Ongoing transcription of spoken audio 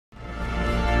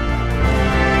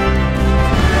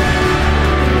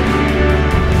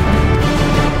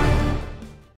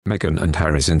Meghan and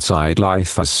Harry's inside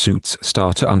life as suits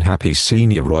start unhappy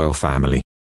senior royal family.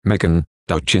 Meghan,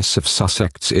 Duchess of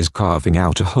Sussex, is carving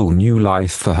out a whole new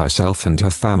life for herself and her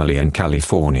family in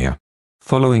California.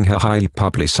 Following her highly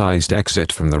publicized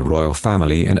exit from the royal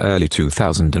family in early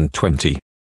 2020,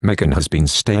 Meghan has been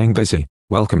staying busy,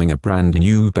 welcoming a brand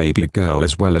new baby girl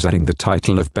as well as adding the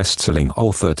title of best-selling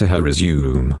author to her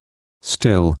resume.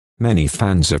 Still, many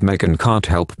fans of Meghan can't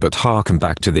help but harken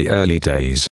back to the early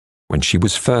days, when she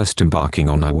was first embarking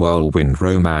on a whirlwind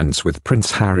romance with Prince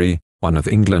Harry, one of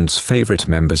England's favourite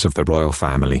members of the royal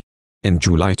family. In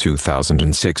July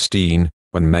 2016,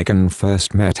 when Meghan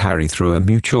first met Harry through a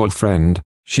mutual friend,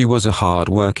 she was a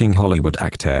hard-working Hollywood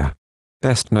actor,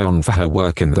 best known for her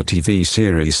work in the TV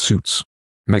series Suits.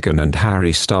 Meghan and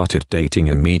Harry started dating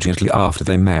immediately after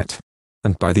they met,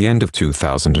 and by the end of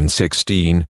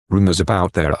 2016, rumours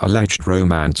about their alleged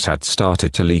romance had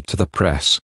started to leak to the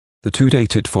press. The two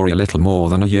dated for a little more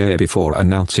than a year before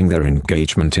announcing their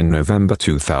engagement in November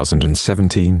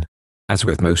 2017. As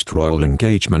with most royal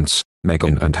engagements,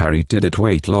 Meghan and Harry didn't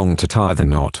wait long to tie the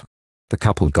knot. The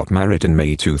couple got married in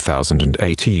May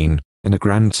 2018, in a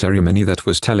grand ceremony that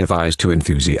was televised to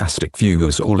enthusiastic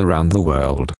viewers all around the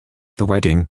world. The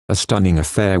wedding, a stunning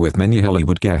affair with many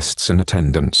Hollywood guests in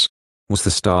attendance, was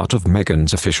the start of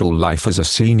Meghan's official life as a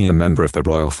senior member of the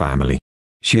royal family.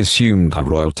 She assumed a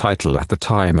royal title at the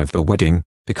time of the wedding,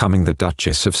 becoming the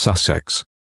Duchess of Sussex.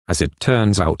 As it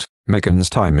turns out, Meghan's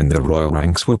time in the royal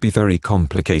ranks will be very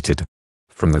complicated.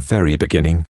 From the very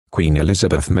beginning, Queen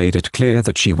Elizabeth made it clear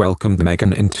that she welcomed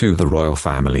Meghan into the royal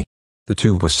family. The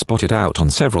two were spotted out on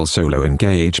several solo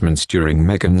engagements during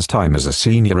Meghan's time as a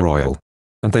senior royal,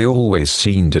 and they always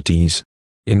seemed at ease.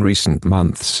 In recent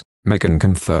months, Meghan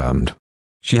confirmed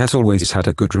she has always had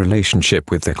a good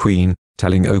relationship with the Queen,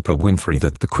 telling Oprah Winfrey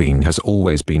that the Queen has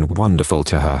always been wonderful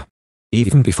to her.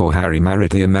 Even before Harry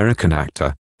married the American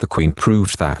actor, the Queen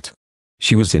proved that.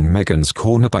 She was in Meghan's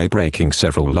corner by breaking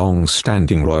several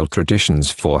long-standing royal traditions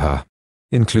for her,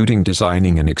 including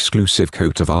designing an exclusive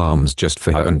coat of arms just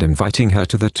for her and inviting her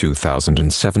to the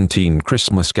 2017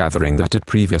 Christmas gathering that had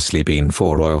previously been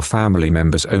for royal family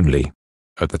members only.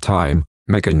 At the time,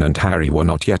 Meghan and Harry were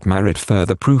not yet married,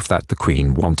 further proof that the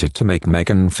Queen wanted to make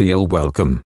Meghan feel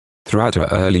welcome. Throughout her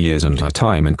early years and her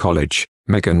time in college,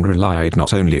 Meghan relied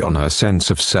not only on her sense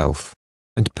of self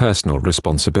and personal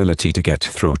responsibility to get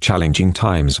through challenging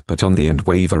times but on the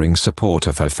unwavering support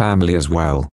of her family as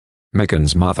well.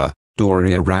 Meghan's mother,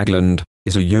 Doria Ragland,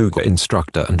 is a yoga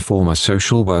instructor and former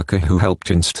social worker who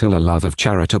helped instill a love of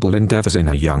charitable endeavors in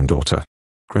her young daughter.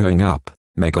 Growing up,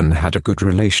 Meghan had a good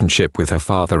relationship with her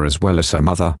father as well as her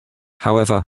mother.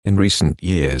 However, in recent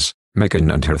years,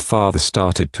 Meghan and her father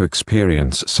started to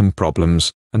experience some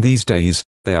problems, and these days,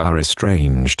 they are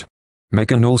estranged.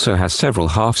 Meghan also has several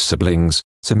half-siblings,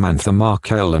 Samantha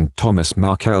Markle and Thomas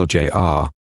Markle Jr.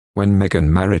 When Meghan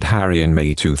married Harry in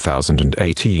May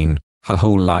 2018, her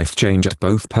whole life changed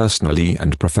both personally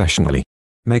and professionally.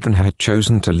 Meghan had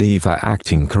chosen to leave her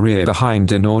acting career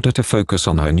behind in order to focus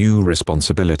on her new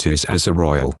responsibilities as a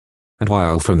royal. And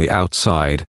while from the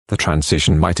outside, the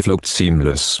transition might have looked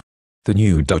seamless, the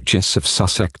new Duchess of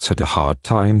Sussex had a hard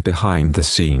time behind the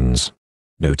scenes.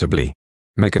 Notably,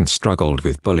 Meghan struggled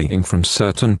with bullying from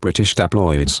certain British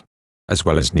tabloids, as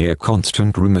well as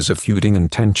near-constant rumours of feuding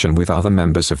and tension with other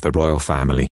members of the royal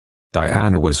family.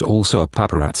 Diana was also a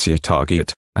paparazzi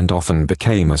target, and often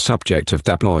became a subject of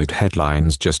tabloid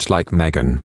headlines just like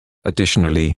Meghan.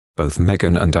 Additionally, both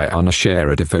Meghan and Diana share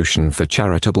a devotion for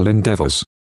charitable endeavours,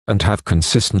 and have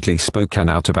consistently spoken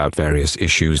out about various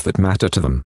issues that matter to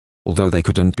them. Although they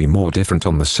couldn't be more different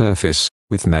on the surface,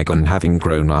 with Meghan having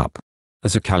grown up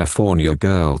as a California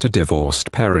girl to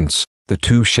divorced parents, the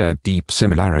two share deep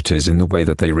similarities in the way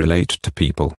that they relate to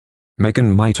people.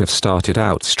 Meghan might have started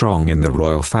out strong in the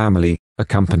royal family,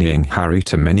 accompanying Harry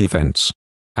to many events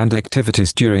and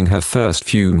activities during her first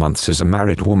few months as a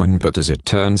married woman, but as it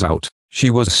turns out, she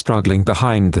was struggling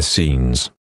behind the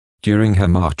scenes. During her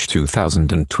March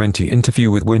 2020 interview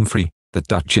with Winfrey, the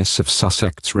Duchess of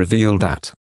Sussex revealed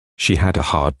that she had a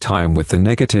hard time with the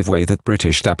negative way that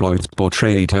British tabloids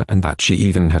portrayed her and that she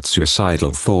even had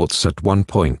suicidal thoughts at one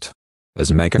point.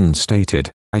 As Meghan stated,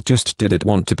 "I just didn't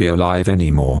want to be alive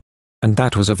anymore. And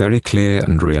that was a very clear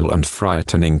and real and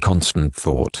frightening constant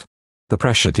thought." The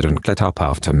pressure didn't let up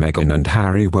after Meghan and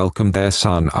Harry welcomed their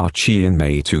son Archie in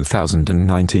May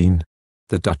 2019.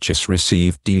 The Duchess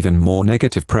received even more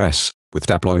negative press, with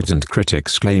tabloids and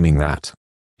critics claiming that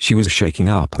she was shaking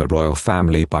up the royal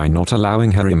family by not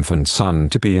allowing her infant son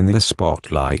to be in the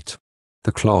spotlight.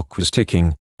 The clock was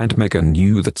ticking, and Meghan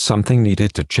knew that something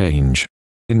needed to change.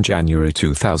 In January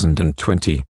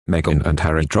 2020, Meghan and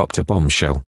Harry dropped a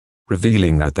bombshell,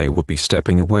 revealing that they would be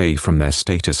stepping away from their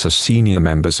status as senior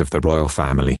members of the royal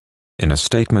family. In a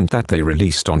statement that they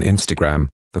released on Instagram,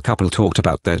 the couple talked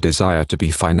about their desire to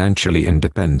be financially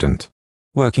independent,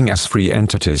 working as free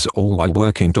entities all while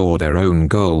working toward their own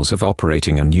goals of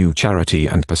operating a new charity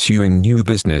and pursuing new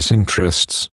business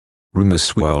interests. Rumors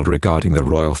swirled regarding the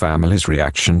royal family's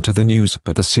reaction to the news,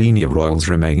 but the senior royals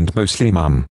remained mostly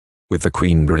mum, with the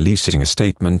Queen releasing a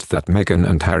statement that Meghan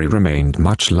and Harry remained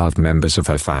much-loved members of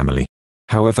her family.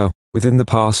 However, within the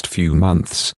past few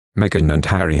months, Meghan and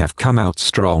Harry have come out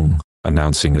strong,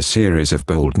 announcing a series of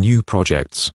bold new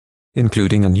projects,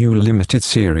 including a new limited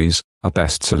series, a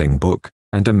best-selling book,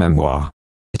 and a memoir.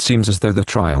 It seems as though the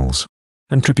trials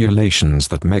and tribulations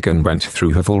that Meghan went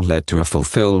through have all led to a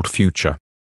fulfilled future,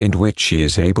 in which she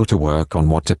is able to work on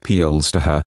what appeals to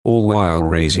her, all while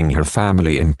raising her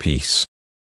family in peace.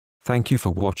 Thank you for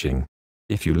watching.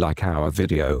 If you like our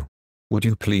video, would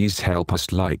you please help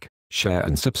us like, share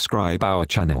and subscribe our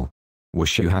channel.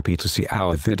 Wish you happy to see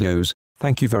our videos.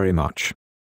 Thank you very much.